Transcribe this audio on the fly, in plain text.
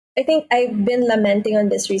I think I've been lamenting on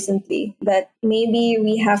this recently that maybe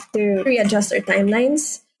we have to readjust our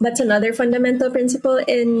timelines. That's another fundamental principle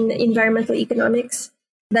in environmental economics,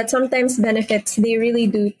 that sometimes benefits, they really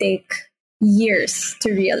do take years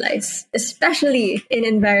to realize, especially in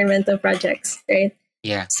environmental projects, right?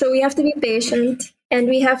 Yeah. So we have to be patient, and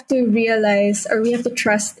we have to realize, or we have to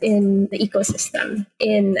trust in the ecosystem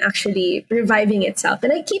in actually reviving itself.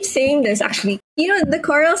 And I keep saying this actually. The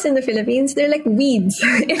corals in the Philippines, they're like weeds.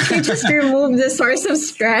 If you just remove the source of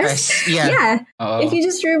stress, Yeah. If you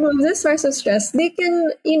just remove the source of stress, they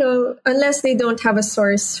can, unless they don't have a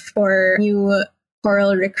source for new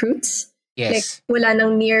coral recruits, like Yes. wala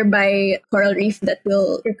nang nearby coral reef that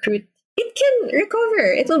will recruit, it can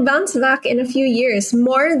recover. It will bounce back in a few years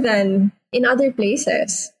more than in other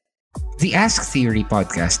places. The Ask Theory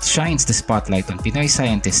podcast shines the spotlight on Pinoy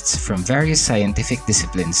scientists from various scientific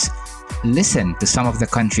disciplines. Listen to some of the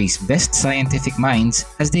country's best scientific minds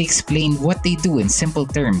as they explain what they do in simple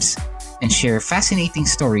terms and share fascinating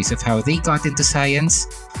stories of how they got into science,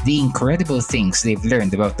 the incredible things they've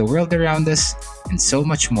learned about the world around us, and so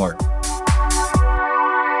much more.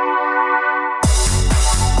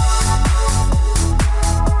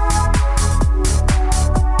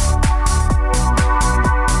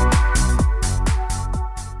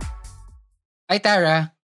 Hi,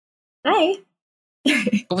 Tara. Hi.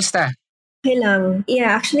 Kumusta? Okay lang. Yeah,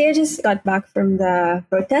 actually, I just got back from the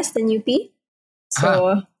protest in UP.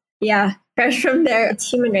 So, fresh from there. It's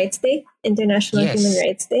Human Rights Day, International Yes. Human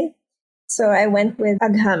Rights Day. So I went with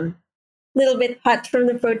Agham. Little bit hot from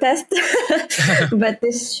the protest, but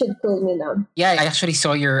this should cool me down. Yeah, I actually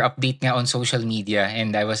saw your update nga on social media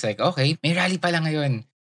and I was like, okay, may rally pala ngayon.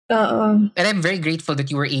 Oo. And I'm very grateful that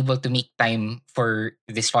you were able to make time for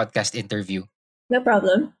this podcast interview. No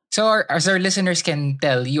problem. So as our listeners can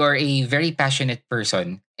tell, you are a very passionate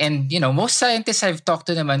person. And, most scientists I've talked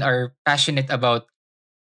to naman are passionate about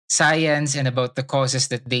science and about the causes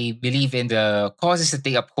that they believe in, the causes that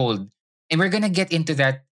they uphold. And we're going to get into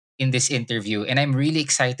that in this interview. And I'm really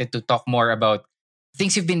excited to talk more about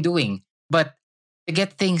things you've been doing. But to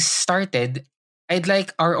get things started, I'd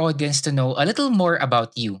like our audience to know a little more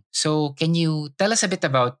about you. So can you tell us a bit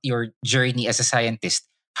about your journey as a scientist,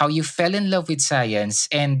 how you fell in love with science,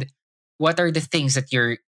 and what are the things that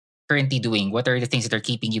you're currently doing? What are the things that are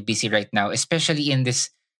keeping you busy right now, especially in this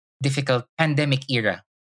difficult pandemic era?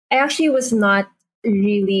 I actually was not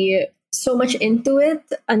really so much into it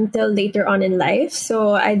until later on in life.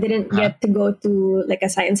 So I didn't get to go to like a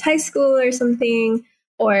science high school or something,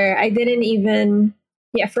 or I didn't even,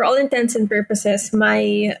 for all intents and purposes,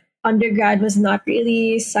 my undergrad was not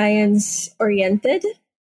really science oriented.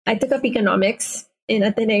 I took up economics in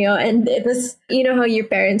Ateneo, and it was, how your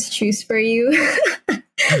parents choose for you.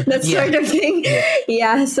 That sort of thing.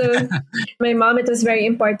 Yeah. So my mom, it was very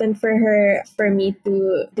important for me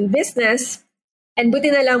to do business. And buti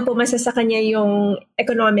na lang pumasa sa kanya yung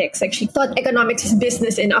economics. Like she thought economics is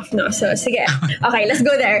business enough, no? So sige, okay, let's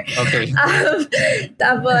go there. Okay.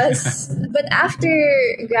 But after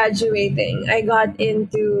graduating, I got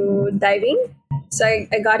into diving. So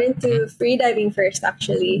I got into free diving first,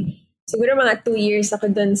 actually. Siguro mga 2 years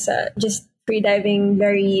ako dun sa just freediving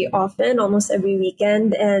very often, almost every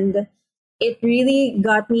weekend. And it really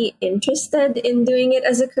got me interested in doing it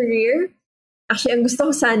as a career. Actually, ang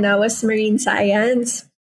gusto ko sana was marine science.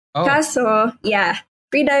 Oh. Kaso,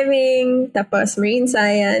 freediving, tapos marine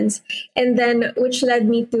science. And then, which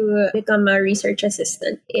led me to become a research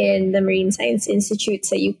assistant in the Marine Science Institute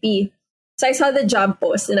sa UP. So I saw the job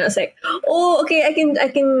post and I was like, oh, okay, I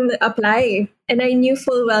can apply. And I knew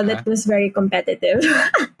full well that it was very competitive.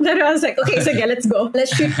 But I was like, okay, so let's go.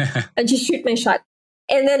 Let's shoot. I just shoot my shot.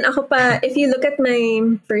 And then ako pa, if you look at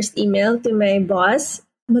my first email to my boss,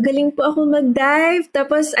 magaling po ako mag-dive.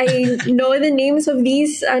 Tapos I know the names of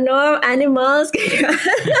these animals.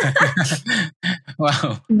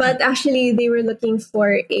 Wow. But actually, they were looking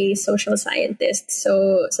for a social scientist.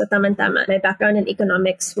 So tama-tama. My background in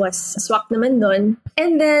economics was swak naman doon.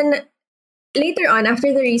 And then later on,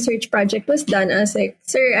 after the research project was done, I was like,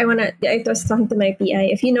 sir, I was talking to my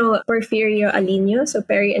PI. If you know Porfirio Alino, so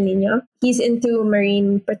Perry Alino, he's into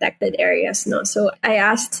marine protected areas, no? So I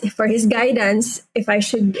asked for his guidance if I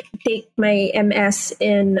should take my MS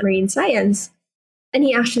in marine science. And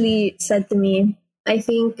he actually said to me, I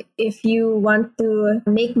think if you want to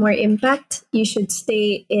make more impact, you should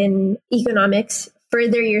stay in economics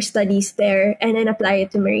further your studies there and then apply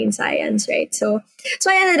it to marine science, right? So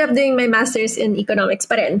I ended up doing my master's in economics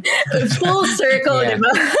pa rin. Full circle, Yeah.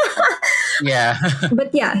 diba? Yeah.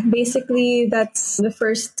 But yeah, basically that's the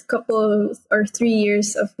first couple or 3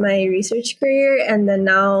 years of my research career, and then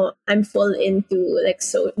now I'm full into like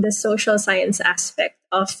the social science aspect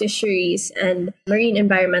of fisheries and marine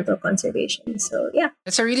environmental conservation. So yeah.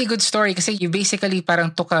 That's a really good story kasi you basically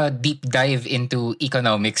parang took a deep dive into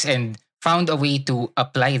economics and found a way to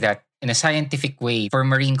apply that in a scientific way for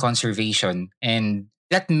marine conservation. And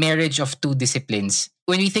that marriage of two disciplines.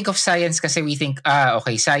 When we think of science kasi we think,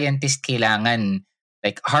 okay, scientist kailangan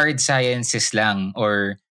like hard sciences lang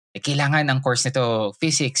or like, kailangan ang course nito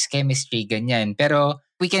physics, chemistry, ganyan. Pero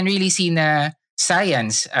we can really see na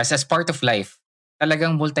science as part of life,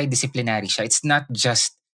 talagang multidisciplinary siya. It's not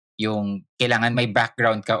just yung kailangan may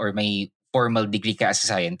background ka or may formal degree ka as a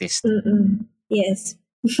scientist. Yes.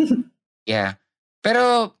 Yeah.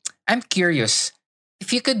 Pero I'm curious,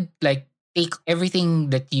 if you could like take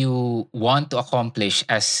everything that you want to accomplish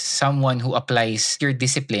as someone who applies your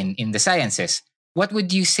discipline in the sciences, what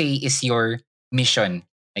would you say is your mission?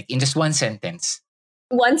 Like in just one sentence.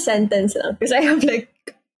 One sentence lang because I have like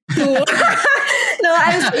two. No,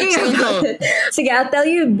 I'm thinking about it. Sige, I'll tell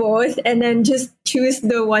you both and then just choose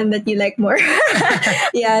the one that you like more.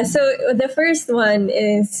 Yeah, so the first one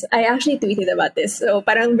is, I actually tweeted about this. So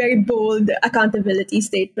parang very bold accountability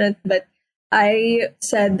statement, but I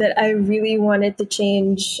said that I really wanted to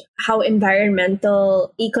change how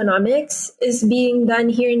environmental economics is being done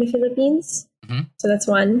here in the Philippines. Mm-hmm. So that's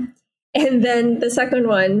one. And then the second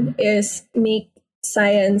one is make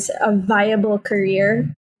science a viable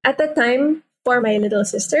career. At the time, for my little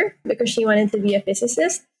sister, because she wanted to be a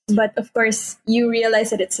physicist. But of course, you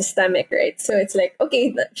realize that it's systemic, right? So it's like,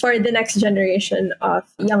 okay, for the next generation of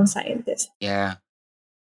young scientists. Yeah.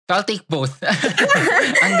 So I'll take both.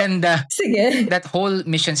 Ang ganda. Sige. That whole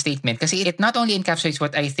mission statement. Kasi it not only encapsulates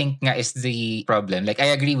what I think nga is the problem. Like,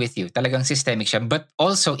 I agree with you. Talagang systemic siya. But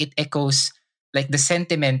also, it echoes like the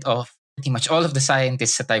sentiment of pretty much all of the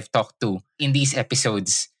scientists that I've talked to in these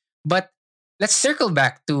episodes. But let's circle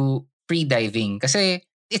back to freediving. Kasi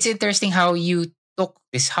it's interesting how you took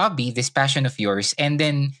this hobby, this passion of yours, and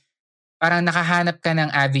then parang nakahanap ka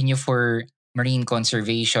ng avenue for marine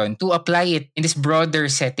conservation to apply it in this broader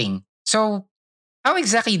setting. So, how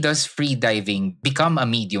exactly does freediving become a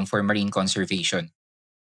medium for marine conservation?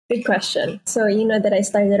 Good question. So, you know that I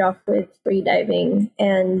started off with freediving,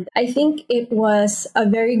 and I think it was a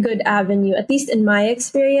very good avenue, at least in my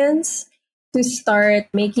experience, to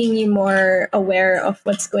start making you more aware of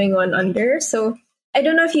what's going on under. So, I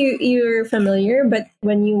don't know if you're familiar, but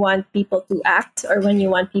when you want people to act or when you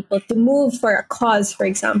want people to move for a cause, for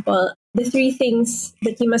example, the three things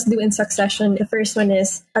that you must do in succession, the first one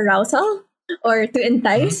is arousal or to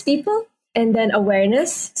entice people, and then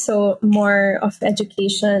awareness. So more of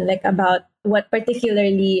education, like about what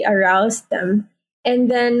particularly aroused them,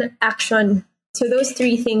 and then action. So those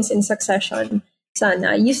three things in succession.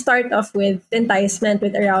 Sana you start off with enticement,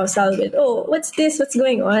 with arousal, with what's this, what's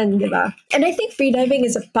going on, diba? And I think freediving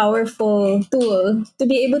is a powerful tool to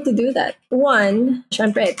be able to do that. One,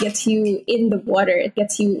 syempre, it gets you in the water, it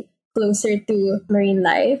gets you closer to marine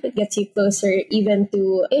life, it gets you closer even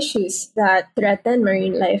to issues that threaten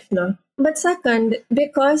marine life, no? But second,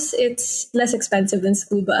 because it's less expensive than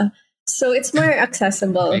scuba, so it's more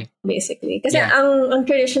accessible, okay, basically. Kasi ang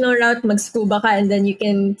traditional route, mag-scuba ka and then you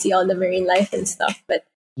can see all the marine life and stuff. But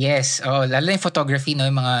yes, lalo na yung photography, no?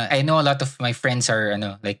 Yung mga, I know a lot of my friends are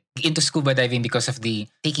like into scuba diving because of the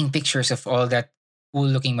taking pictures of all that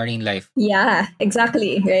cool-looking marine life. Yeah,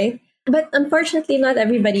 exactly, right? But unfortunately, not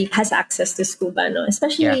everybody has access to scuba, no?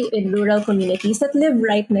 Especially in rural communities that live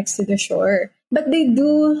right next to the shore. But they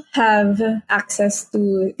do have access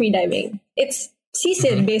to freediving. It's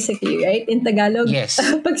sisid, basically, right? In Tagalog, yes.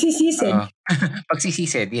 Pagsisisid.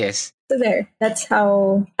 Pagsisisid, yes. So there, that's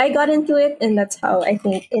how I got into it, and that's how I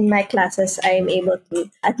think in my classes I'm able to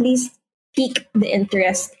at least pique the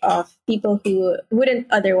interest of people who wouldn't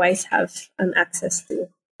otherwise have access to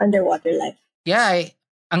underwater life. Yeah,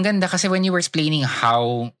 ang ganda kasi when you were explaining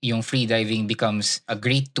how yung freediving becomes a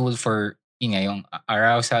great tool for yung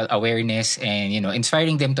arousal, awareness, and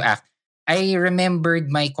inspiring them to act. I remembered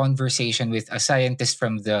my conversation with a scientist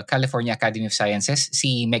from the California Academy of Sciences,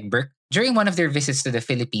 si Meg Burke. During one of their visits to the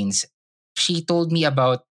Philippines, she told me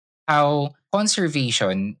about how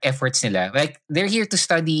conservation efforts nila, like they're here to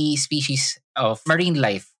study species of marine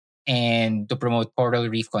life and to promote coral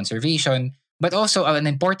reef conservation. But also an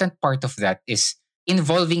important part of that is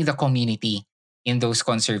involving the community in those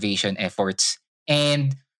conservation efforts.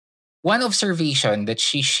 And one observation that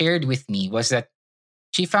she shared with me was that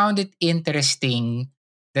she found it interesting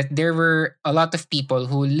that there were a lot of people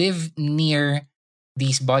who live near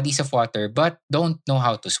these bodies of water but don't know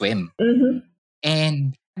how to swim. Mm-hmm.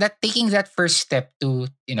 And that taking that first step to,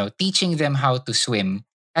 teaching them how to swim,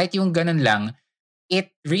 kahit yung ganun lang,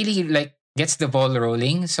 it really like gets the ball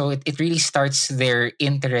rolling. So it really starts their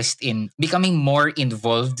interest in becoming more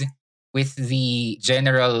involved with the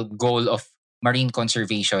general goal of marine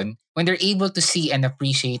conservation when they're able to see and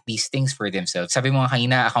appreciate these things for themselves. Sabi mo nga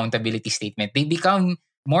kanina, accountability statement, they become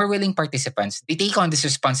more willing participants. They take on this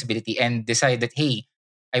responsibility and decide that, hey,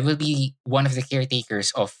 I will be one of the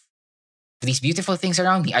caretakers of these beautiful things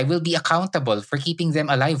around me. I will be accountable for keeping them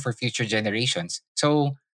alive for future generations.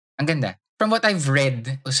 So, ang ganda. From what I've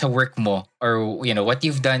read sa work mo or what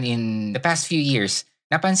you've done in the past few years,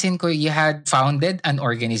 napansin ko you had founded an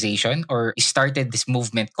organization or started this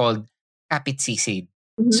movement called Kapit Sisid.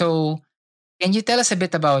 Mm-hmm. So, can you tell us a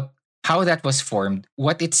bit about how that was formed,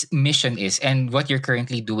 what its mission is, and what you're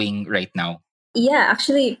currently doing right now? Yeah,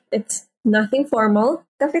 actually, it's nothing formal.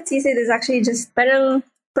 Kapit Sisid is actually just parang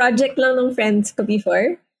project lang ng friends ko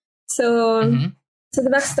before. So, So the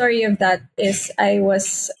backstory of that is I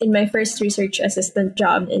was in my first research assistant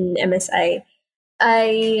job in MSI.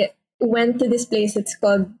 I went to this place, it's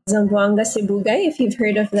called Zamboanga Sibugay, if you've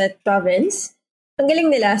heard of that province. Ang galing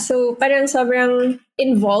nila. So parang sobrang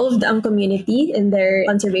involved ang community in their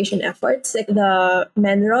conservation efforts. Like the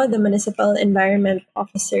MenRO, the Municipal Environment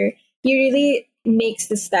Officer, he really makes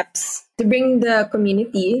the steps to bring the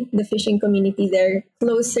community, the fishing community there,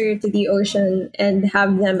 closer to the ocean and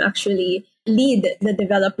have them actually lead the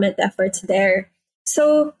development efforts there.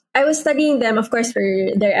 So, I was studying them, of course, for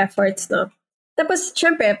their efforts, no? Tapos,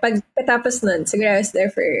 syempre, pagkatapos nun, siguro I was there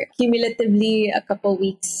for cumulatively a couple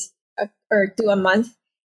weeks or to a month.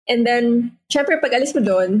 And then, syempre, pag alis mo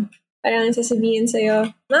doon, parang sasabihin sa'yo,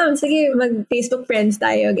 ma'am, sige, mag-Facebook friends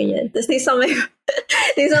tayo, ganyan. Tapos they saw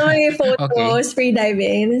my photos, free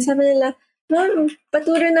diving. And sabi nila, ma'am,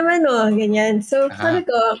 paturo naman, ganyan. So, sabi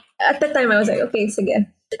ko, at the time, I was like, okay, sige.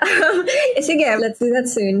 Sige, let's do that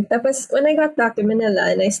soon. Tapos, when I got back to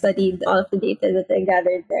Manila and I studied all of the data that I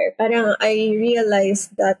gathered there, parang I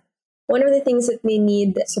realized that one of the things that they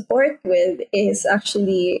need support with is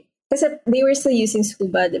actually, because they were still using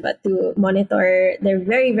scuba, diba, to monitor their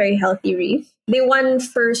very, very healthy reef. They won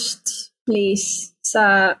first place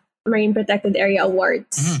sa Marine Protected Area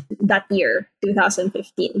Awards that year,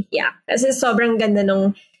 2015. Yeah, kasi sobrang ganda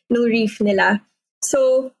nung reef nila.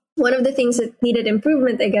 So, one of the things that needed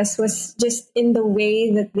improvement, I guess, was just in the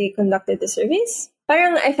way that they conducted the surveys.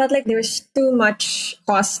 Parang I felt like there was too much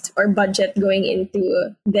cost or budget going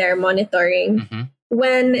into their monitoring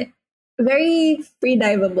when very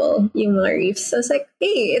free-diveable yung mga reefs. So it's like,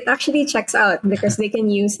 hey, it actually checks out because they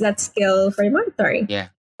can use that skill for monitoring. Yeah.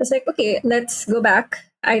 It's like, okay, let's go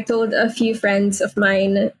back. I told a few friends of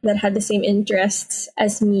mine that had the same interests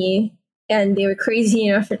as me, and they were crazy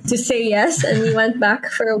enough to say yes, and we went back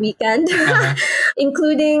for a weekend,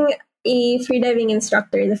 including a freediving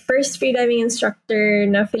instructor. The first freediving instructor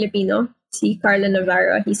na Filipino, si Carlo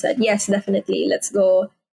Navarro, he said, yes, definitely, let's go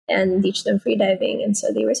and teach them freediving. And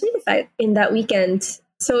so they were certified in that weekend.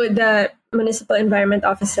 So the Municipal Environment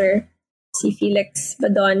Officer, si Felix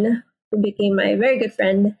Badon, who became my very good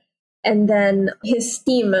friend, and then his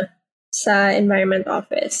team sa Environment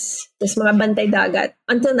Office. There's mga bantay dagat.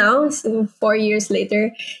 Until now, so 4 years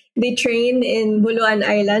later, they train in Buluan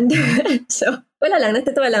Island. So, wala lang,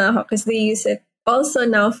 natutuwa lang ako because they use it also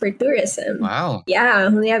now for tourism. Wow. Yeah,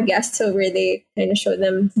 when they have guests over, they kind of show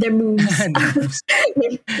them their moves.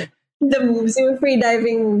 The moves, yung free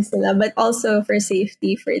diving moves nila, but also for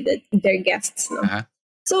safety for their guests. No?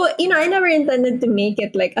 So, I never intended to make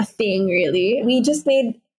it like a thing, really. We just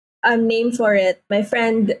made a name for it. My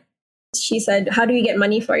friend, she said, how do we get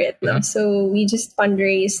money for it? No? So we just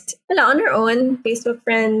fundraised on our own, Facebook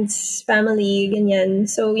friends, family, ganyan.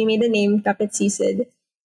 So we made a name, Kapit Sisid.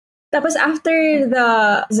 Tapos after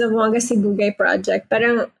the Zamboanga Sibugay project,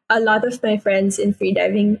 parang a lot of my friends in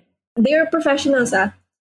freediving, they were professionals.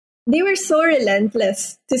 They were so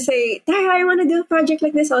relentless to say, Tara, I want to do a project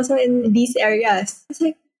like this also in these areas. It's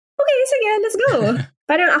like, okay, sige, let's go.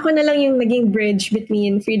 Parang ako na lang yung naging bridge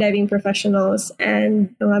between freediving professionals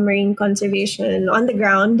and mga marine conservation on the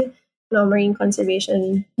ground, marine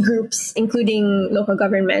conservation groups, including local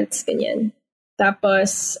governments, ganyan.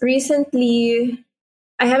 Tapos, recently,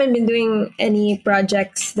 I haven't been doing any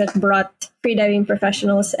projects that brought freediving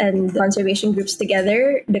professionals and conservation groups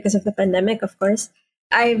together because of the pandemic, of course.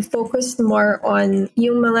 I've focused more on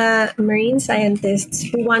yung mga marine scientists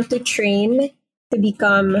who want to train to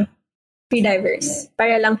become freedivers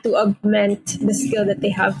para lang to augment the skill that they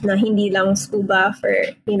have na hindi lang scuba for,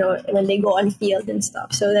 when they go on field and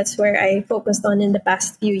stuff. So that's where I focused on in the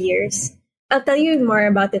past few years. I'll tell you more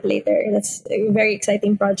about it later. That's a very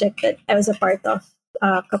exciting project that I was a part of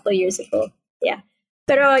a couple of years ago. Yeah.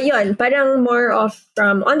 Pero yun, parang more of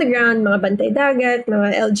from on the ground, mga bantay dagat,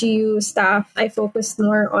 mga LGU staff. I focused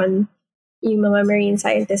more on yung mga marine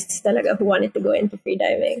scientists talaga who wanted to go into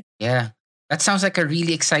freediving. Yeah. That sounds like a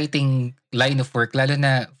really exciting line of work, lalo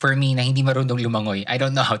na for me na hindi marunong lumangoy. I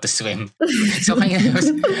don't know how to swim. So kaya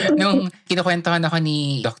nung kinukwentuhan ako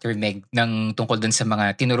ni Dr. Meg ng tungkol dun sa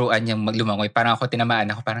mga tinuruan niyang maglumangoy, parang ako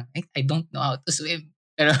tinamaan ako, parang I don't know how to swim.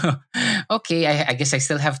 Pero okay, I guess I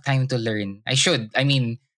still have time to learn. I should. I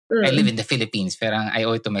mean, I live in the Philippines. Parang I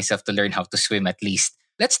owe it to myself to learn how to swim at least.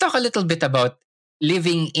 Let's talk a little bit about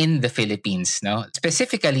living in the Philippines, no?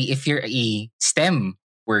 Specifically, if you're a STEM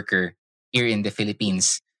worker here in the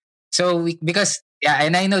Philippines. So, because, yeah,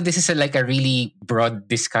 and I know this is like a really broad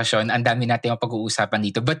discussion. Ang dami natin yung pag-uusapan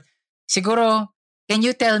dito. But siguro, can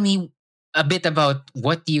you tell me a bit about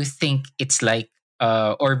what you think it's like,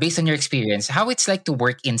 or based on your experience, how it's like to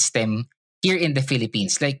work in STEM here in the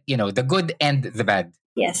Philippines? Like, the good and the bad.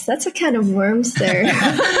 Yes, that's a can of worms there.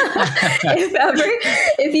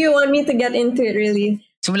 If you want me to get into it, really.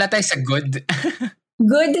 Sumula tayo sa good.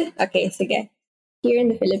 Good? Okay, sige. Here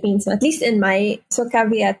in the Philippines, at least in so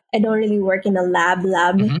caveat, I don't really work in a lab,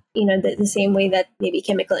 the same way that maybe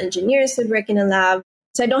chemical engineers would work in a lab.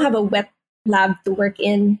 So I don't have a wet lab to work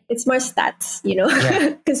in. It's more stats,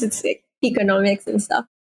 because it's economics and stuff.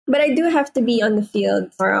 But I do have to be on the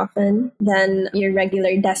field more often than your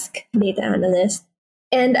regular desk data analyst.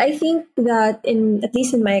 And I think that at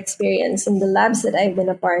least in my experience in the labs that I've been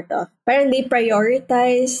a part of, apparently they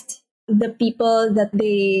prioritized the people that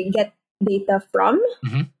they get data from.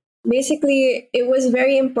 Mm-hmm. Basically, it was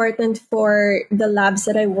very important for the labs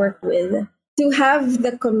that I work with to have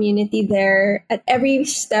the community there at every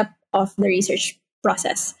step of the research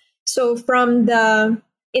process. So from the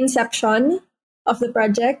inception of the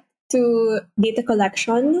project to data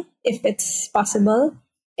collection, if it's possible,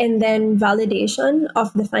 and then validation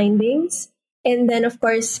of the findings, and then, of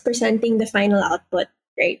course, presenting the final output,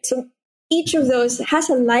 right? So each of those has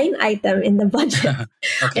a line item in the budget.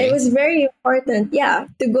 Okay. It was very important,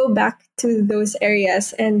 to go back to those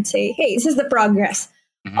areas and say, hey, this is the progress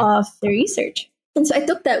of the research. And so I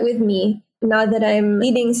took that with me now that I'm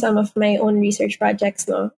leading some of my own research projects.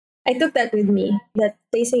 I took that with me, that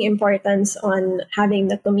placing importance on having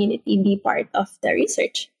the community be part of the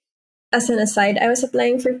research. As an aside, I was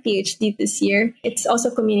applying for PhD this year. It's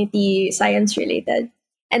also community science related.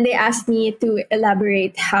 And they asked me to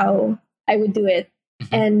elaborate how I would do it.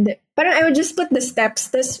 Mm-hmm. And parang I would just put the steps.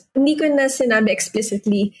 Tapos hindi ko na sinabi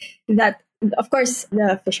explicitly that, of course,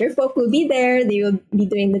 the Fisher folk will be there. They will be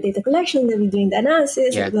doing the data collection. They'll be doing the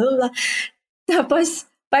analysis. Yeah. Blah, blah, blah. Tapos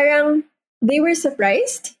parang they were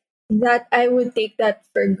surprised that I would take that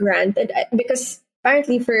for granted. Because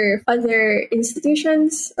apparently for other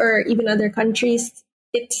institutions or even other countries,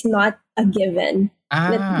 it's not a given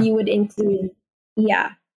that you would include.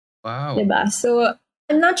 Yeah. Wow. Diba? So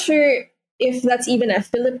I'm not sure if that's even a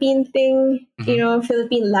Philippine thing,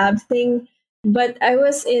 Philippine lab thing. But I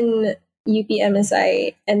was in UP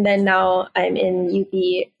MSI, and then now I'm in UP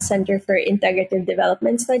Center for Integrative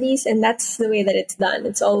Development Studies, and that's the way that it's done.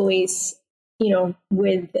 It's always,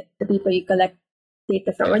 with the people you collect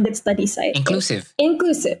data from, or the study site. Inclusive.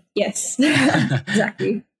 Inclusive, yes.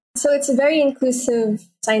 Exactly. So it's a very inclusive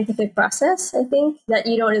scientific process, I think, that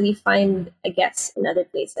you don't really find, I guess, in other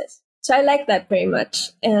places. So I like that very much.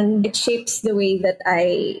 And it shapes the way that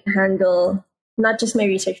I handle not just my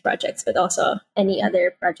research projects, but also any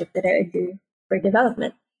other project that I do for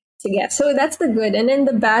development. So yeah, so that's the good. And then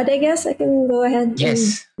the bad, I guess I can go ahead and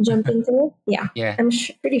jump into it. Yeah. I'm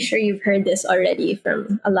pretty sure you've heard this already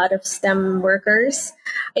from a lot of STEM workers.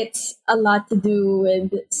 It's a lot to do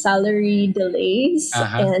with salary delays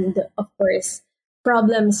and, of course,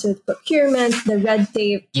 problems with procurement, the red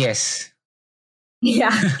tape. Yes.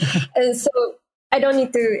 Yeah. And so I don't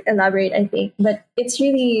need to elaborate, I think, but it's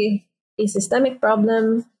really a systemic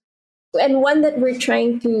problem and one that we're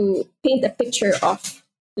trying to paint a picture of.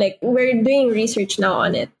 Like, we're doing research now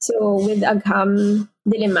on it. So with Agham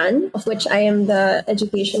Diliman, of which I am the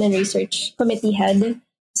Education and Research Committee Head.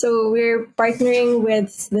 So we're partnering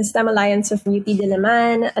with the STEM Alliance of UP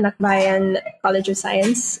Diliman, Anakbayan College of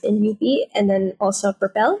Science in UP, and then also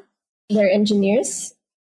Propel, their engineers.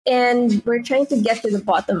 And we're trying to get to the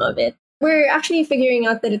bottom of it. We're actually figuring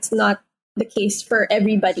out that it's not the case for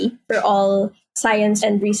everybody, for all science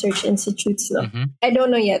and research institutes. No? Mm-hmm. I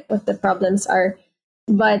don't know yet what the problems are,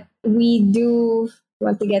 but we do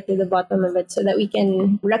want to get to the bottom of it so that we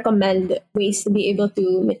can recommend ways to be able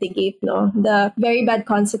to mitigate the very bad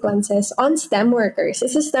consequences on STEM workers.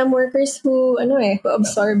 It's the STEM workers who who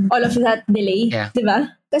absorb all of that delay, Yeah.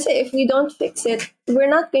 diba? Kasi if we don't fix it, we're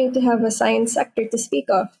not going to have a science sector to speak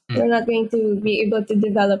of. We're not going to be able to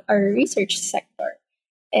develop our research sector.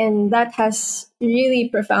 And that has really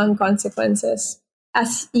profound consequences,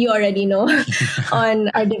 as you already know, on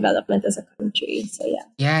our development as a country. So yeah.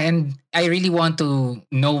 Yeah, and I really want to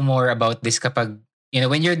know more about this kapag,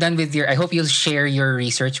 when you're done with I hope you'll share your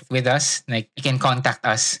research with us. Like, you can contact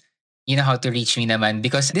us. You know how to reach me naman.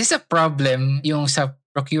 Because this is a problem, yung sa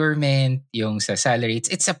procurement, yung sa salary.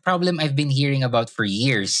 It's a problem I've been hearing about for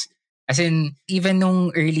years. As in, even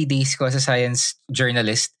nung early days ko as a science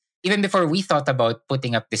journalist, even before we thought about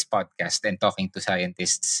putting up this podcast and talking to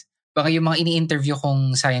scientists, baka yung mga ini-interview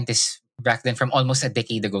kong scientists back then from almost a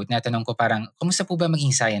decade ago, tinatanong ko parang, kumusta po ba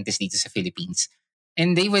maging scientist dito sa Philippines?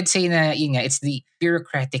 And they would say na, yun nga, it's the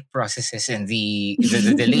bureaucratic processes and the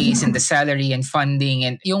delays and the salary and funding.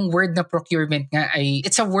 And yung word na procurement nga,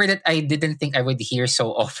 it's a word that I didn't think I would hear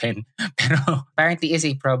so often. Pero apparently is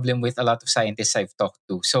a problem with a lot of scientists I've talked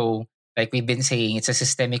to. So, like we've been saying, it's a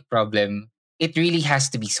systemic problem. It really has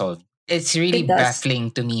to be solved. It's really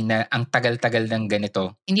baffling to me na ang tagal-tagal ng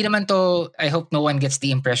ganito. Hindi naman to, I hope no one gets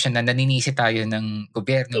the impression na naninisi tayo ng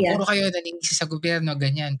gobyerno. Yeah. Puro kayo naninisi sa gobyerno,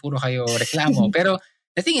 ganyan. Puro kayo reklamo. Pero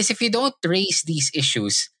the thing is, if you don't raise these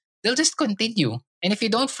issues, they'll just continue. And if you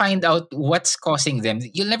don't find out what's causing them,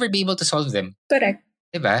 you'll never be able to solve them. Correct.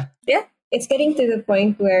 Diba? Yeah. It's getting to the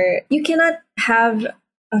point where you cannot have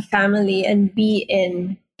a family and be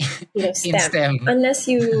in STEM. Unless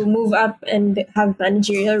you move up and have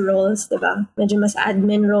managerial roles, diba? Medyo mas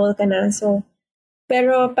admin role ka na. So,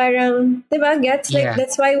 pero parang, diba,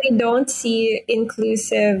 that's why we don't see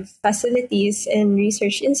inclusive facilities in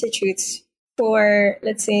research institutes for,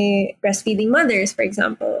 let's say, breastfeeding mothers, for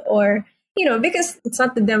example, or, because it's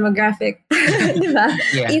not the demographic, diba?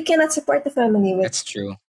 Yeah. You cannot support the family with. That's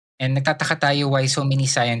true. And nagtataka tayo why so many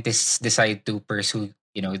scientists decide to pursue,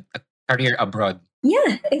 a career abroad.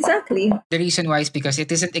 Yeah, exactly. The reason why is because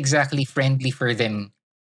it isn't exactly friendly for them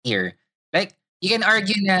here. Like, you can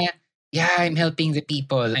argue na, yeah, I'm helping the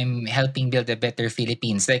people. I'm helping build a better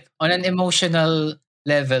Philippines. Like, on an emotional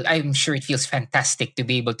level, I'm sure it feels fantastic to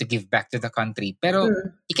be able to give back to the country. Pero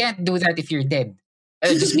you can't do that if you're dead.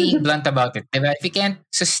 Just being blunt about it. Diba? If you can't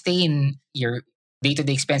sustain your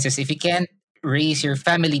day-to-day expenses, if you can't raise your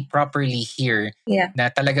family properly here,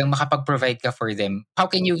 na talagang makapag-provide ka for them, how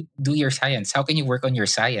can you do your science? How can you work on your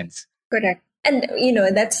science? Correct. And,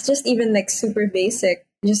 that's just even like super basic.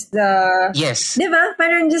 Just the... Yes. Diba?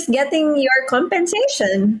 Parang just getting your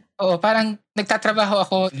compensation. Oo, parang nagtatrabaho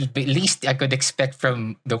ako, the least I could expect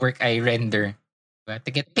from the work I render.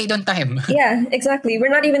 To get paid on time. Yeah, exactly. We're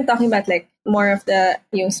not even talking about like more of the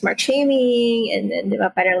smart shaming and then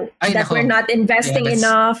diba, parang we're not investing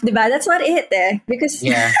enough. Diba? That's not it because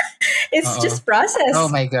it's just process. Oh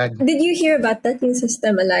my God. Did you hear about that yung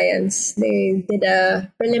STEM Alliance? They did a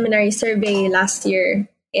preliminary survey last year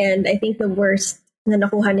and I think the worst na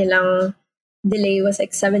nakuha nilang delay was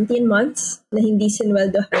like 17 months na hindi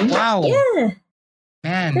sinweldohan. Wow. Yeah.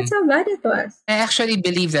 Man. That's how bad it was. I actually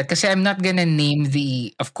believe that kasi I'm not gonna name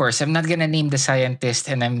I'm not gonna name the scientist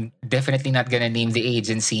and I'm definitely not gonna name the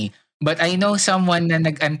agency. But I know someone na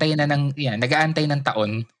nag-aantay ng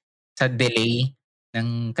taon sa delay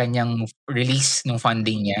ng kanyang release ng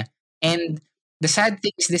funding niya. And the sad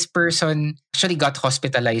thing is this person actually got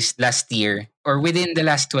hospitalized last year or within the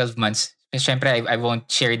last 12 months. Siyempre, I won't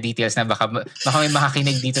share details na baka may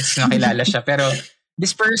makakinig dito at nakilala siya. Pero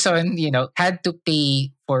this person, had to pay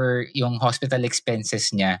for yung hospital expenses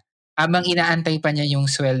niya habang inaantay pa niya yung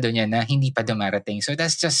sweldo niya na hindi pa dumarating. So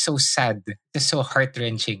that's just so sad. Just so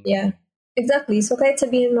heart-wrenching. Yeah, exactly. So kahit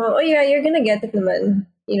sabihin mo, oh yeah, you're gonna get it naman,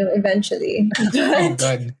 eventually. Oh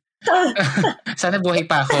God. Sana buhay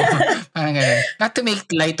pa ako. Parang ganun. Not to make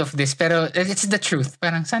light of this, pero it's the truth.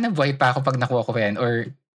 Parang sana buhay pa ako pag nakuha ko yan. Or,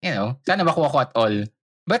 sana makuha ko at all.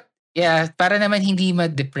 But, yeah, para naman hindi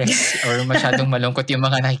ma-depress or masyadong malungkot yung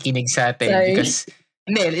mga nakikinig sa atin. Sorry. Because,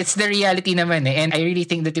 it's the reality naman eh. And I really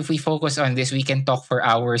think that if we focus on this, we can talk for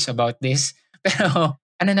hours about this. Pero,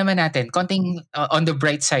 naman natin, konting on the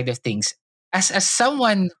bright side of things. As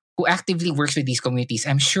someone who actively works with these communities,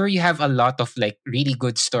 I'm sure you have a lot of like really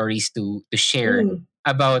good stories to share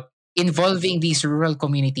about involving these rural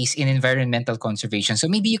communities in environmental conservation. So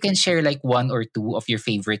maybe you can share like one or two of your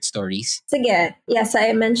favorite stories. Sige. Yes,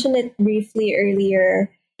 I mentioned it briefly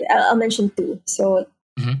earlier. I'll mention two. So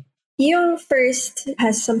Yung first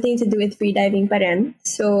has something to do with freediving pa rin.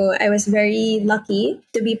 So I was very lucky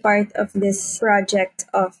to be part of this project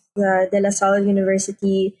of the De La Salle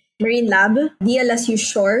University Marine Lab. DLSU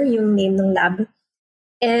Shore, yung name ng lab.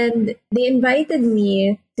 And they invited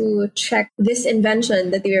me to check this invention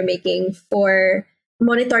that they were making for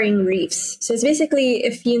monitoring reefs. So it's basically,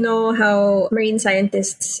 if you know how marine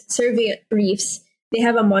scientists survey reefs, they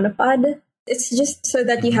have a monopod. It's just so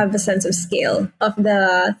that you have a sense of scale of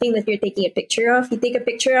the thing that you're taking a picture of. You take a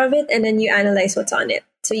picture of it and then you analyze what's on it.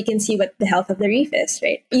 So you can see what the health of the reef is,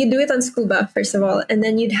 right? You do it on scuba, first of all, and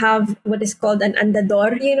then you'd have what is called an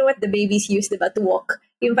andador. You know what the babies use, diba, to walk?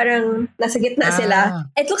 Yung parang nasa gitna sila.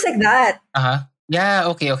 It looks like that. Yeah,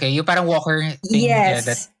 okay. Yung parang walker thing. Yes. Yeah,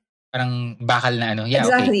 that parang bakal na ano. Yeah,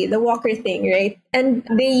 exactly, okay. The walker thing, right? And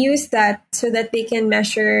they use that so that they can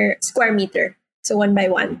measure square meter. So 1 by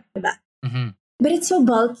 1, diba? Mm-hmm. But it's so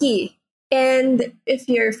bulky. And if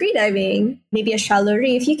you're freediving, maybe a shallow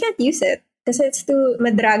reef, you can't use it because it's too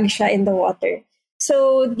madrag siya in the water.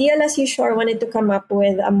 So DLSU Shore wanted to come up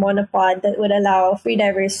with a monopod that would allow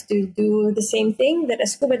freedivers to do the same thing that a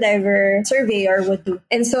scuba diver surveyor would do.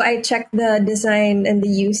 And so I checked the design and the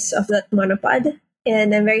use of that monopod.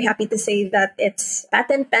 And I'm very happy to say that it's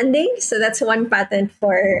patent pending. So that's one patent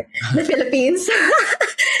for the Philippines.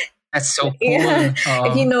 That's so cool. Yeah.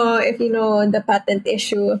 If you know the patent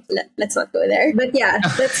issue, let's not go there. But yeah,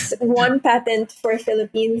 that's one patent for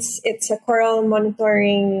Philippines. It's a coral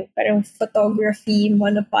monitoring parang photography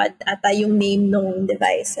monopod ata yung name ng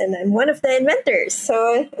device. And I'm one of the inventors.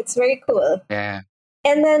 So it's very cool. Yeah.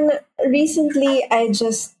 And then recently, I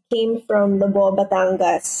just came from Lobo,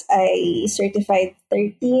 Batangas. I certified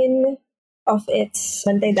 13 of its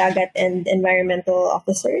Bantay Dagat and environmental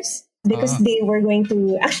officers. Because they're going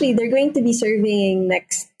to be surveying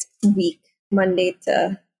next week, Monday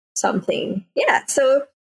to something. Yeah, so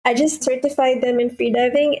I just certified them in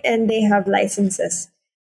freediving and they have licenses.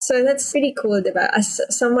 So that's pretty cool, diba? As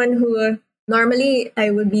someone who normally I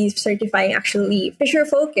would be certifying actually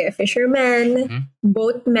fishermen,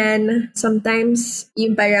 boatmen, sometimes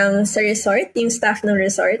yung parang sa resort, yung staff ng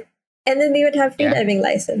resort. And then they would have freediving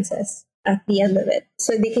licenses at the end of it.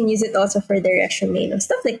 So they can use it also for their resume and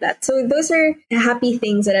stuff like that. So those are happy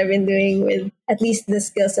things that I've been doing with at least the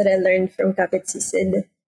skills that I learned from Kapit Sisid.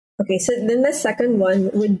 Okay, so then the second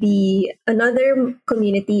one would be another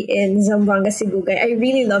community in Zamboanga, Sibugay. I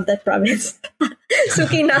really love that province.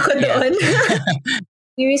 Suki na ako doon.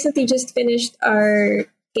 We recently just finished our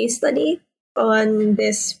case study on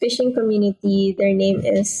this fishing community. Their name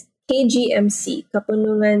is KGMC,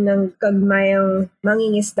 Kapunungan ng Gagmayang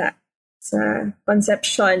Mangingisda. Sa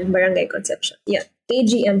Concepcion, Barangay Concepcion. Yeah,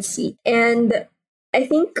 KGMC. And I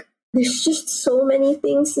think there's just so many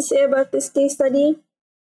things to say about this case study.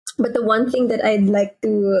 But the one thing that I'd like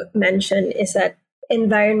to mention is that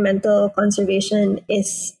environmental conservation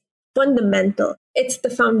is fundamental. It's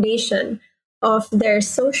the foundation of their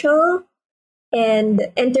social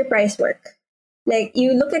and enterprise work. Like,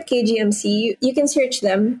 you look at KGMC, you can search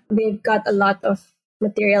them. They've got a lot of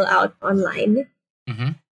material out online.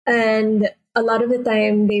 Mm-hmm. And a lot of the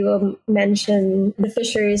time they will mention the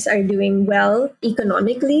fishers are doing well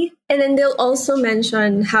economically. And then they'll also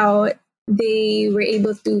mention how they were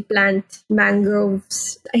able to plant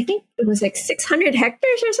mangroves. I think it was like 600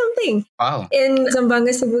 hectares or something. Wow. In Zamboanga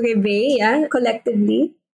Sibugay Bay,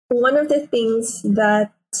 collectively. One of the things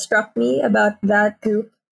that struck me about that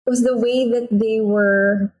group was the way that they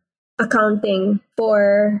were accounting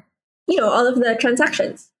for all of the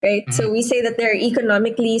transactions, right? Mm-hmm. So we say that they're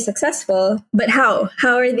economically successful, but how?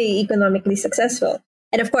 How are they economically successful?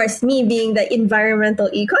 And of course, me being the environmental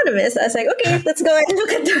economist, I was like, okay, let's go and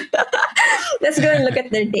look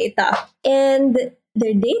at their data. And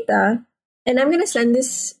their data, and I'm going to send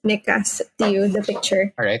this, Nikas, to you, the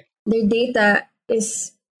picture. All right. Their data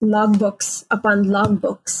is logbooks upon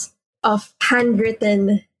logbooks of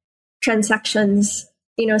handwritten transactions.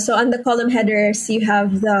 So on the column headers, you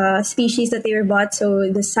have the species that they were bought, so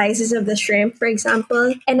the sizes of the shrimp, for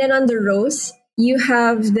example. And then on the rows, you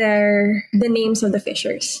have the names of the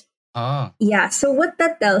fishers. Oh. Yeah, so what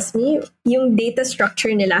that tells me, yung data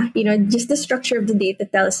structure nila, just the structure of the data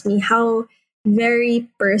tells me how very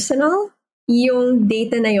personal yung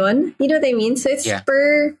data na yon. You know what I mean? So it's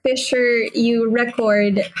per fisher, you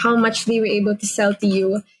record how much they were able to sell to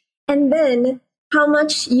you. And then how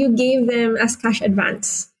much you gave them as cash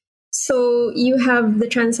advance. So you have the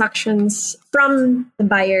transactions from the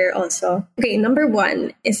buyer also. Okay, number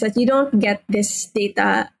one is that you don't get this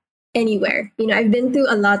data anywhere. I've been to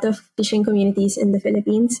a lot of fishing communities in the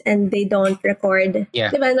Philippines and they don't record.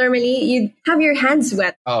 Yeah. Diba? Normally, you have your hands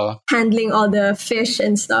wet Oh, handling all the fish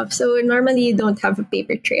and stuff. So normally you don't have a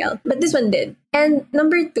paper trail. But this one did. And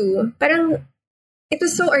number two, parang it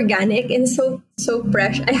was so organic and so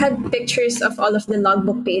fresh. I had pictures of all of the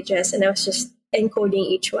logbook pages and I was just encoding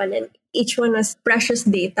each one, and each one was precious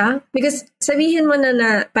data because sabihin mo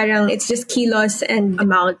na parang it's just kilos and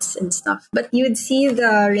amounts and stuff, but you would see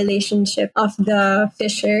the relationship of the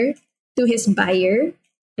fisher to his buyer,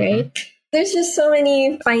 right? There's just so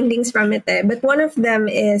many findings from it but one of them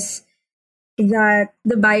is that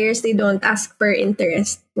the buyers, they don't ask for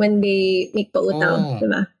interest when they make pautang,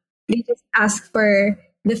 diba? They just ask for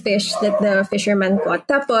the fish that the fisherman caught.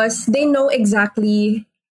 Tapos, they know exactly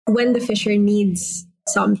when the fisher needs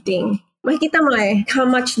something. Makikita mo how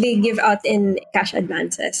much they give out in cash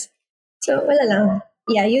advances. So, wala lang.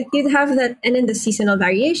 Yeah, you'd have that, and then the seasonal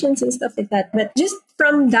variations and stuff like that. But just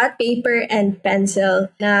from that paper and pencil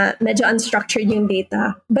na medyo unstructured yung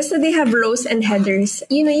data, basta they have rows and headers,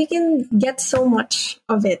 you can get so much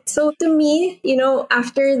of it. So to me,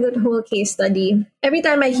 after the whole case study, every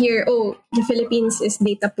time I hear, oh, the Philippines is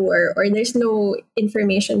data poor or there's no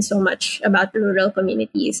information so much about rural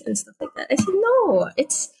communities and stuff like that, I said, no,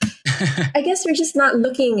 it's, I guess we're just not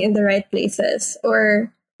looking in the right places,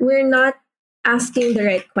 or we're not asking the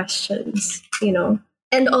right questions,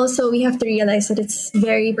 And also, we have to realize that it's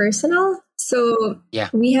very personal. So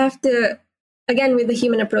we have to, again, with the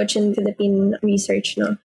human approach in Philippine research,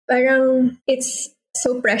 parang it's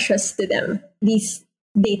so precious to them, these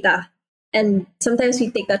data. And sometimes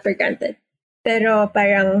we take that for granted. Pero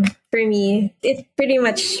parang, for me, it pretty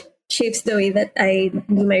much shapes the way that I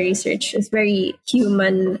do my research. It's very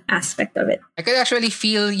human aspect of it. I could actually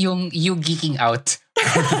feel you geeking out.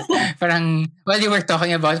 Parang, while you were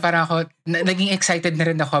talking about, parang ako, naging excited na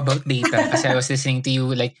rin ako about data kasi I was listening to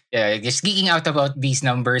you just geeking out about these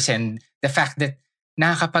numbers and the fact that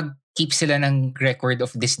nakakapag-keep sila ng record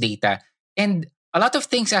of this data. And a lot of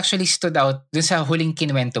things actually stood out dun sa huling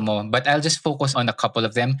kinuwento mo, but I'll just focus on a couple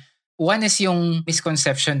of them. One is yung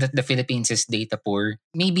misconception that the Philippines is data poor.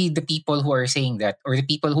 Maybe the people who are saying that, or the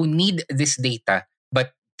people who need this data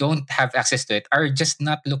but don't have access to it, are just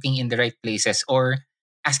not looking in the right places or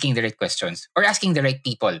asking the right questions or asking the right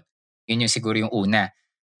people. Yun yung siguro yung una.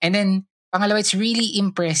 And then, pangalawa, it's really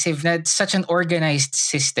impressive that such an organized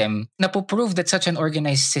system, napoprove that such an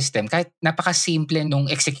organized system, kahit napaka-simple nung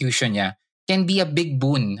execution niya, can be a big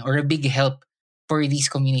boon or a big help for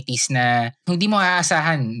these communities na hindi mo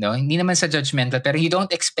aasahan, no? Hindi naman sa judgmental, pero you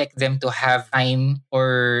don't expect them to have time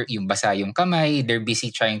or yung basa yung kamay, they're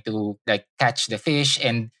busy trying to catch the fish,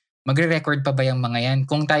 and magre-record pa ba yung mga yan?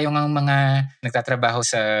 Kung tayo ng mga nagtatrabaho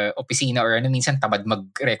sa opisina or minsan tamad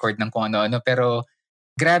mag-record ng kung ano-ano, pero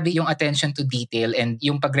grabe yung attention to detail and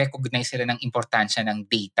yung pag-recognize sila ng importansya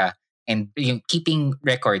ng data and yung keeping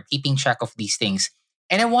record, keeping track of these things.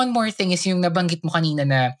 And then one more thing is yung nabanggit mo kanina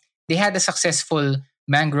na they had a successful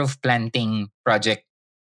mangrove planting project.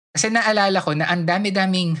 Kasi naalala ko na ang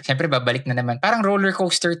dami-daming, syempre babalik na naman, parang roller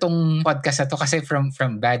coaster tong podcast na to kasi from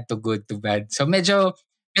bad to good to bad. So medyo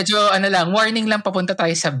warning lang papunta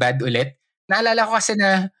tayo sa bad ulit. Naalala ko kasi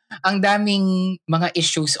na ang daming mga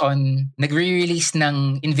issues on nagre-release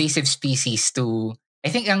ng invasive species to, I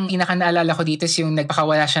think ang naalala ko dito is yung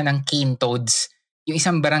nagpakawala siya ng cane toads. Yung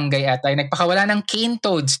isang barangay ata, nagpakawala ng cane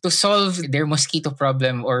toads to solve their mosquito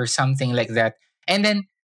problem or something like that. And then,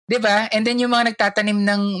 diba? And then yung mga nagtatanim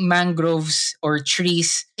ng mangroves or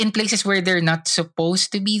trees in places where they're not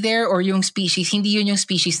supposed to be there, or yung species, hindi yun yung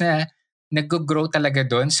species na nag-grow talaga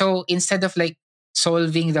doon. So instead of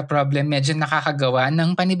solving the problem, medyo nakakagawa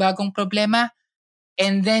ng panibagong problema.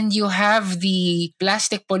 And then you have the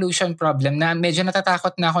plastic pollution problem na medyo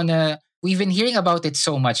natatakot na ako na we've been hearing about it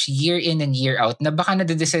so much year in and year out na baka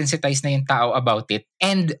nadedesensitize na yung tao about it.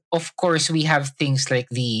 And of course, we have things like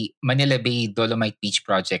the Manila Bay Dolomite Beach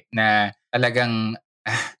Project na talagang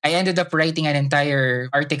I ended up writing an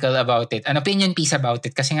entire article about it, an opinion piece about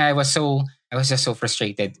it kasi nga I was just so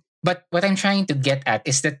frustrated. But what I'm trying to get at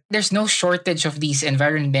is that there's no shortage of these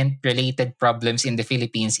environment-related problems in the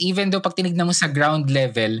Philippines. Even though pag tinignan mo sa ground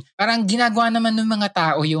level, parang ginagawa naman ng mga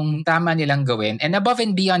tao yung tama nilang gawin. And above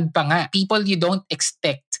and beyond pa nga, people you don't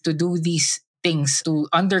expect to do these things, to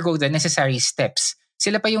undergo the necessary steps,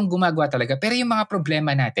 sila pa yung gumagawa talaga. Pero yung mga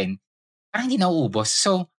problema natin, parang hindi nauubos.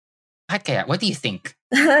 So, bakit kaya? What do you think?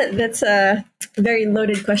 That's a very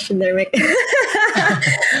loaded question there, Mick.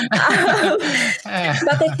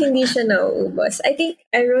 Bakit hindi siya nauubos? I think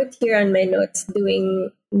I wrote here on my notes,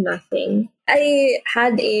 doing nothing. I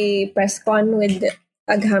had a press con with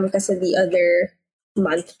Agham kasi the other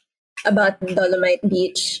month. about Dolomite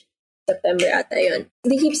Beach. September ata yun.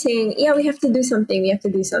 They keep saying, yeah, we have to do something. We have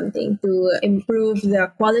to do something to improve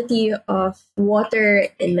the quality of water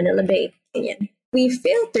in Manila Bay. Ganyan. We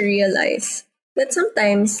fail to realize that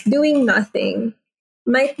sometimes doing nothing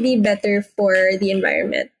might be better for the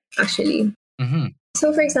environment, actually. Mm-hmm.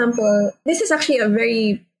 So, for example, this is actually a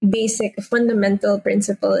very basic, fundamental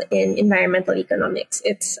principle in environmental economics.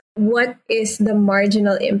 It's what is the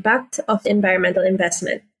marginal impact of environmental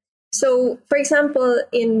investment. So, for example,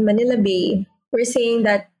 in Manila Bay, we're saying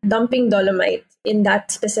that dumping dolomite in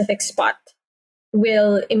that specific spot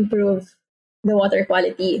will improve the water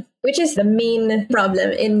quality, which is the main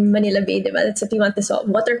problem in Manila Bay, diba? That's what we want to solve,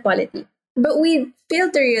 water quality. But we fail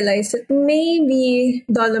to realize that maybe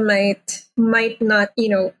dolomite might not,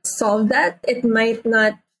 solve that. It might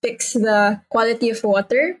not fix the quality of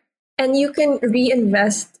water. And you can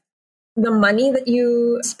reinvest the money that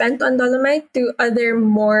you spent on dolomite to other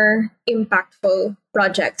more impactful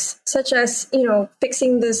projects, such as,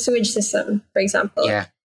 fixing the sewage system, for example. Yeah.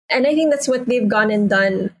 And I think that's what they've gone and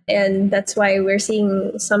done. And that's why we're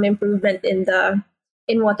seeing some improvement in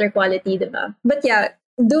water quality, diba? But yeah,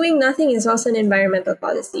 doing nothing is also an environmental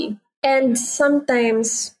policy. And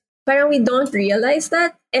sometimes parang we don't realize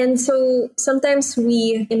that. And so sometimes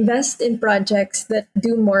we invest in projects that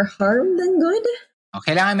do more harm than good.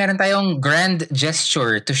 Kailangan meron tayong grand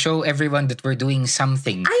gesture to show everyone that we're doing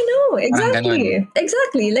something. I know, exactly.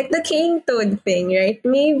 Exactly. Like the cane toad thing, right?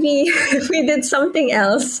 Maybe if we did something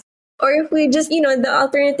else, or if we just, the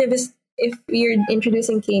alternative is if you're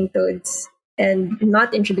introducing cane toads and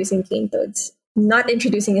not introducing cane toads. Not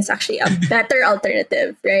introducing is actually a better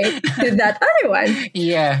alternative, right? To that other one.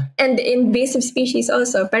 Yeah. And invasive species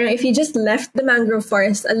also. But if you just left the mangrove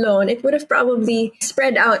forest alone, it would have probably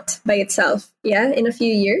spread out by itself, in a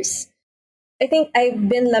few years. I think I've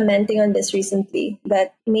been lamenting on this recently,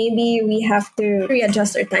 that maybe we have to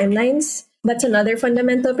readjust our timelines. That's another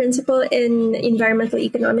fundamental principle in environmental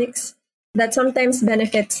economics, that sometimes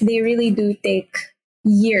benefits, they really do take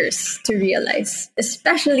years to realize,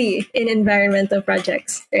 especially in environmental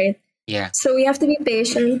projects, right? Yeah. So we have to be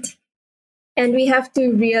patient, and we have to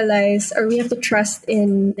realize, or we have to trust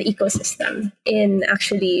in the ecosystem in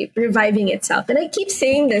actually reviving itself. And I keep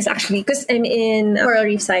saying this actually because I'm in coral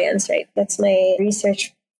reef science, right? That's my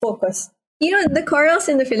research focus. The corals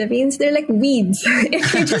in the Philippines, they're like weeds.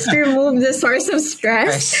 If you just remove the source of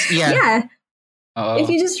stress, if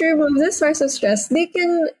you just remove the source of stress, they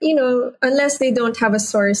can, unless they don't have a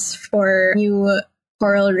source for new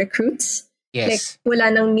coral recruits, like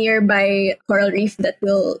wala nang nearby coral reef that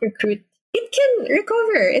will recruit, it can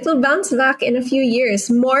recover. It will bounce back in a few years,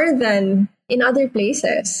 more than in other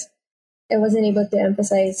places. I wasn't able to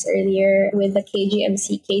emphasize earlier with the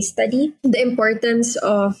KGMC case study, the importance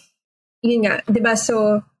of, yun nga, diba?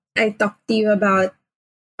 So I talked to you about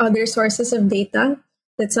other sources of data,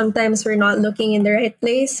 that sometimes we're not looking in the right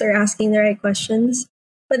place or asking the right questions.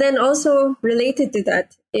 But then also related to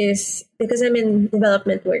that is, because I'm in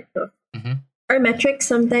development work, our metrics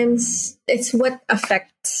sometimes, it's what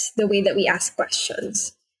affects the way that we ask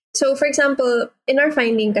questions. So for example, in our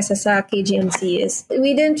finding kasi sa KGMC is,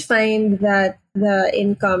 we didn't find that the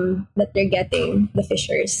income that they're getting, the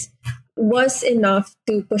fishers, was enough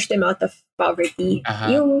to push them out of poverty.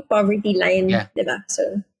 Yung poverty line, diba?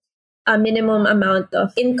 So a minimum amount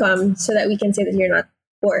of income so that we can say that you're not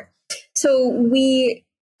poor. So we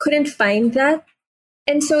couldn't find that.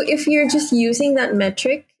 And so if you're just using that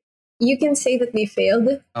metric, you can say that they failed.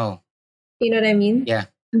 Oh. You know what I mean? Yeah.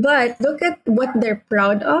 But look at what they're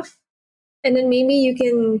proud of. And then maybe you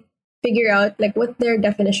can figure out like what their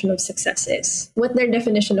definition of success is, what their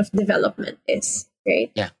definition of development is, right?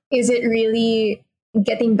 Yeah. Is it really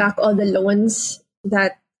getting back all the loans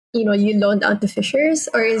that you loaned out to fishers,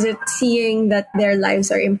 or is it seeing that their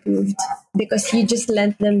lives are improved because you just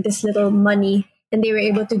lent them this little money and they were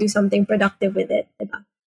able to do something productive with it?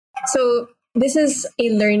 So this is a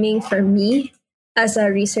learning for me as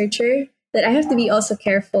a researcher, that I have to be also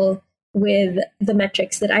careful with the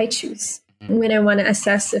metrics that I choose when I want to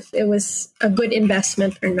assess if it was a good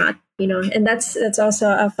investment or not, and that's also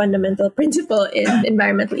a fundamental principle in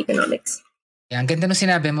environmental economics. Ang ganda nung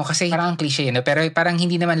sinabi mo kasi parang cliche, pero parang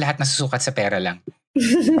hindi naman lahat nasusukat sa pera lang.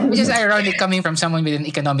 Which is ironic coming from someone with an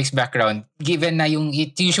economics background, given na yung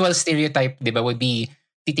usual stereotype, di ba, would be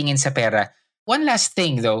titingin sa pera. One last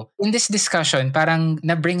thing though, in this discussion, parang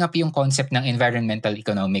na-bring up yung concept ng environmental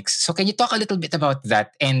economics. So can you talk a little bit about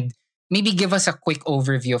that and maybe give us a quick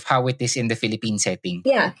overview of how it is in the Philippine setting?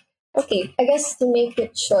 Yeah. Okay, I guess to make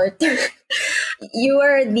it short, you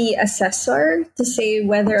are the assessor to say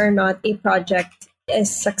whether or not a project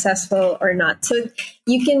is successful or not. So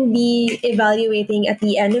you can be evaluating at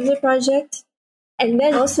the end of the project and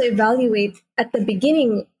then also evaluate at the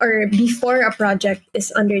beginning or before a project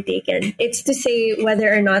is undertaken. It's to say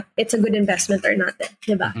whether or not it's a good investment or not.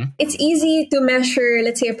 Diba? Mhm. It's easy to measure,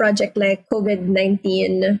 let's say, a project like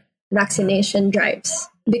COVID-19 vaccination drives.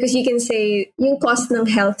 Because you can say, yung cost ng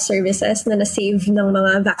health services na na-save ng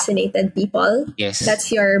mga vaccinated people, Yes.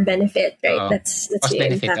 that's your benefit, right? Oo. That's Cost your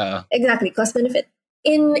benefit, impact. Exactly, cost benefit.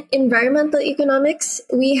 In environmental economics,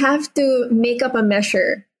 we have to make up a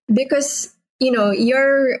measure because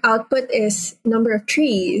your output is number of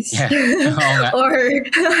trees. Yeah. Oo nga. Or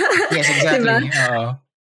Yes, exactly. diba? Oo.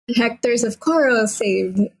 Hectares of coral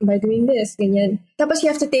saved by doing this, ganyan. Tapos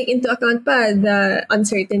you have to take into account pa the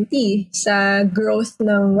uncertainty sa growth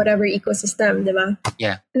ng whatever ecosystem, diba?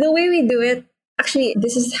 Yeah. The way we do it, actually,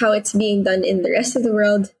 this is how it's being done in the rest of the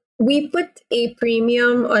world. We put a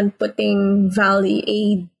premium on putting value,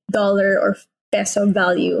 a dollar or peso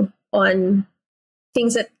value on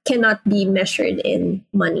things that cannot be measured in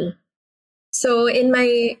money. So in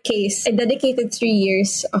my case, I dedicated 3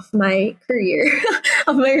 years of my career,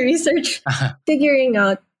 of my research, figuring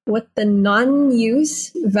out what the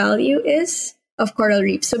non-use value is of coral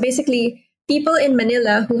reefs. So basically, people in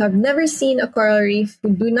Manila who have never seen a coral reef,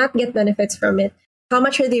 who do not get benefits from it, how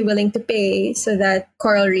much are they willing to pay so that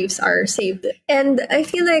coral reefs are saved? And I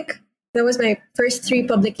feel like that was my first 3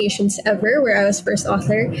 publications ever where I was first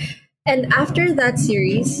author. And after that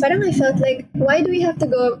series, parang I felt like, why do we have to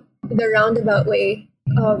go the roundabout way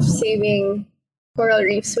of saving coral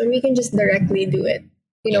reefs when we can just directly do it?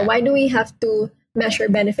 Why do we have to measure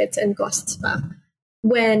benefits and costs pa?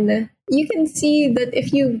 When you can see that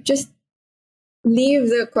if you just leave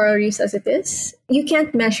the coral reefs as it is, you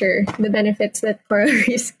can't measure the benefits that coral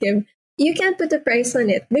reefs give. You can't put a price on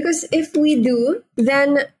it. Because if we do,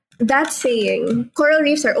 then that's saying coral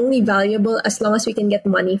reefs are only valuable as long as we can get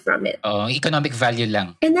money from it. Oh, economic value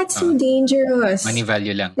lang. And that's so dangerous. Money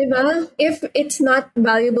value lang. Diba? If it's not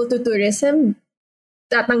valuable to tourism,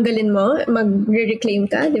 tatanggalin mo, mag-reclaim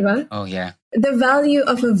ka, diba? Oh, yeah. The value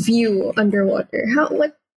of a view underwater.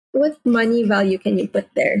 What money value can you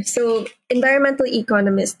put there? So environmental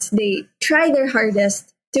economists, they try their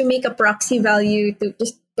hardest to make a proxy value to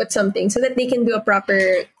just put something so that they can do a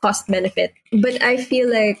proper cost benefit. But I feel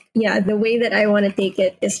like, the way that I want to take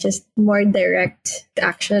it is just more direct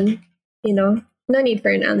action, No need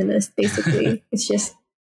for an analyst, basically. It's just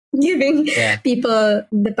giving people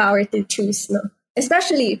the power to choose, no?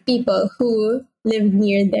 Especially people who live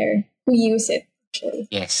near there, who use it, actually.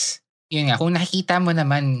 Yes. Yun nga, kung nakikita mo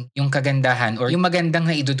naman yung kagandahan or yung magandang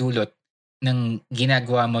na idudulot ng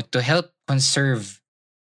ginagawa mo to help conserve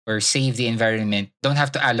or save the environment, don't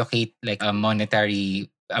have to allocate like a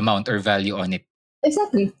monetary amount or value on it.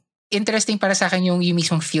 Exactly. Interesting para sa akin yung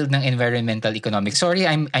mismong field ng environmental economics. Sorry,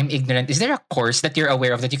 I'm ignorant. Is there a course that you're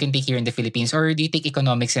aware of that you can take here in the Philippines, or do you take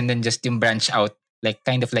economics and then just yung branch out, like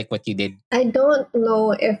kind of like what you did? I don't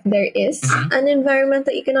know if there is an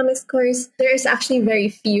environmental economics course. There is actually very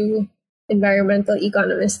few environmental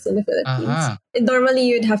economists in the Philippines. Normally,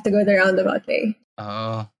 you'd have to go the roundabout way.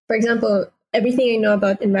 Oh. For example, everything I know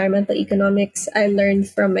about environmental economics, I learned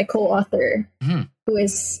from my co-author, who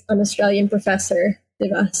is an Australian professor,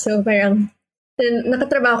 diba? So parang,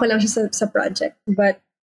 nakatrabaho ko lang siya sa project, but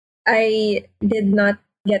I did not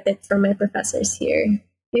get it from my professors here.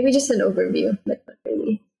 Maybe just an overview, but not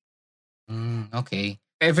really. Okay.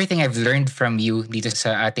 Everything I've learned from you dito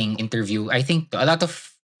sa ating interview, I think a lot of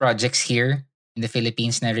projects here in the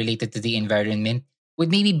Philippines na related to the environment would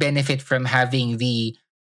maybe benefit from having the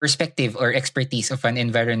perspective or expertise of an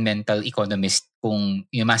environmental economist kung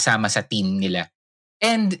yung masama sa team nila.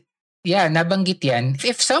 And nabanggit yan.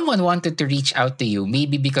 If someone wanted to reach out to you,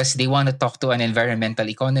 maybe because they want to talk to an environmental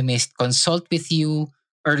economist, consult with you,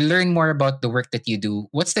 or learn more about the work that you do,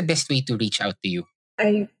 what's the best way to reach out to you?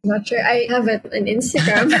 I'm not sure. I have an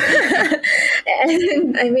Instagram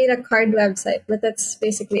and I made a card website, but that's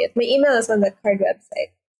basically it. My email is on the card website.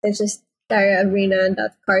 It's just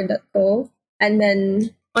tarabrina.card.co. And then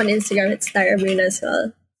on Instagram, it's tarabrina as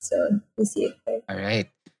well. So you see it there. All right.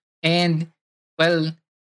 And, well,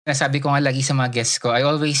 nasabi ko nga lagi sa mga guests ko, I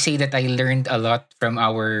always say that I learned a lot from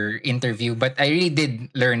our interview, but I really did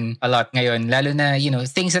learn a lot ngayon. Lalo na,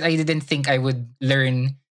 things that I didn't think I would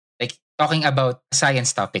learn, like talking about a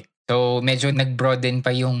science topic. So, medyo nag-broaden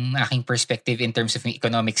pa yung aking perspective in terms of the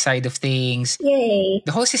economic side of things. Yay!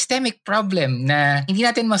 The whole systemic problem na hindi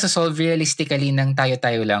natin masasolve realistically ng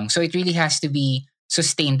tayo-tayo lang. So, it really has to be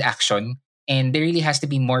sustained action. And there really has to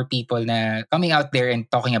be more people na coming out there and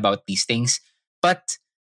talking about these things. But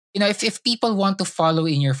if people want to follow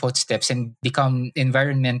in your footsteps and become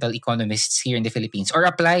environmental economists here in the Philippines or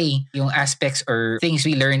apply yung aspects or things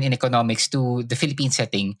we learn in economics to the Philippine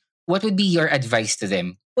setting, what would be your advice to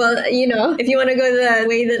them? Well, if you want to go the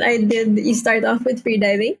way that I did, you start off with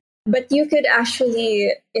freediving. But you could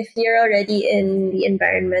actually, if you're already in the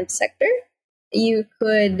environment sector, you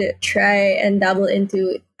could try and dabble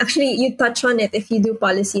into, actually, you touch on it if you do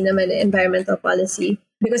policy naman, environmental policy,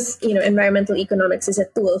 because, environmental economics is a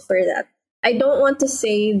tool for that. I don't want to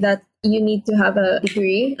say that you need to have a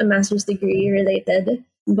degree, a master's degree related,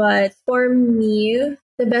 but for me,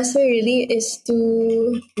 the best way really is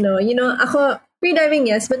to, ako, freediving,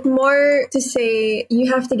 yes, but more to say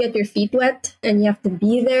you have to get your feet wet and you have to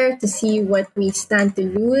be there to see what we stand to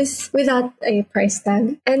lose without a price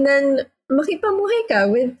tag. And then makipamuhay ka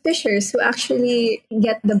with fishers who actually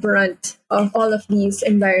get the brunt of all of these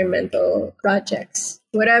environmental projects.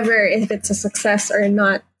 Whatever, if it's a success or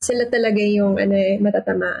not, sila talaga yung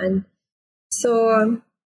matatamaan. So,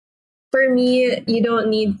 for me, you don't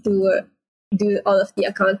need to do all of the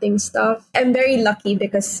accounting stuff. I'm very lucky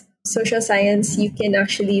because social science, you can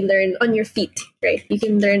actually learn on your feet, right? You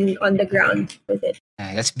can learn on the ground with it.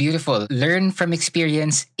 That's beautiful. Learn from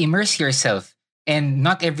experience, immerse yourself, and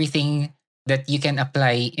not everything that you can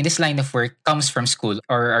apply in this line of work comes from school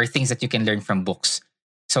or are things that you can learn from books.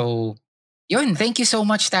 So, yun. Thank you so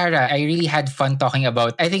much, Tara. I really had fun talking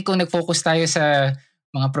about, I think kung nag-focus tayo sa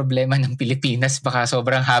mga problema ng Pilipinas, baka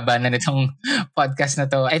sobrang haba na nitong podcast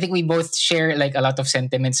na to. I think we both share like a lot of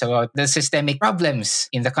sentiments about the systemic problems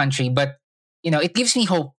in the country, but it gives me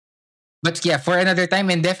hope. But yeah, for another time,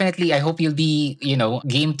 and definitely I hope you'll be,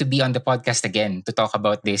 game to be on the podcast again to talk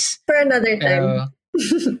about this. For another time.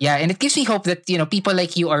 Yeah, and it gives me hope that, people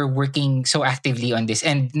like you are working so actively on this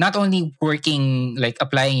and not only working, like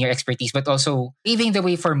applying your expertise, but also paving the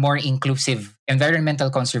way for more inclusive environmental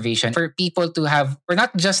conservation for people to have, or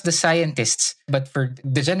not just the scientists, but for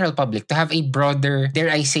the general public to have a broader, dare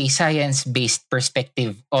I say, science-based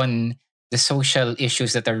perspective on the social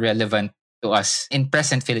issues that are relevant to us in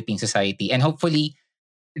present Philippine society. And hopefully,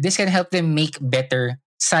 this can help them make better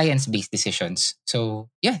science-based decisions. So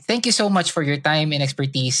yeah, thank you so much for your time and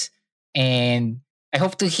expertise. And I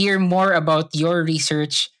hope to hear more about your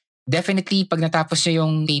research. Definitely, pag natapos nyo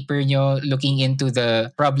yung paper nyo looking into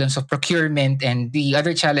the problems of procurement and the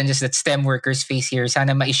other challenges that STEM workers face here,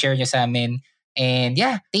 sana ma-share nyo sa amin. And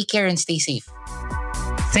yeah, take care and stay safe.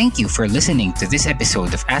 Thank you for listening to this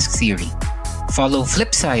episode of Ask Theory. Follow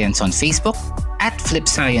Flip Science on Facebook,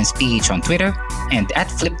 @FlipSciencePH on Twitter, and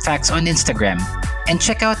 @FlipFacts on Instagram. And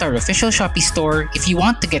check out our official Shopee store if you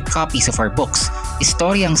want to get copies of our books,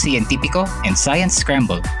 Historiang Científico and Science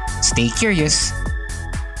Scramble. Stay curious!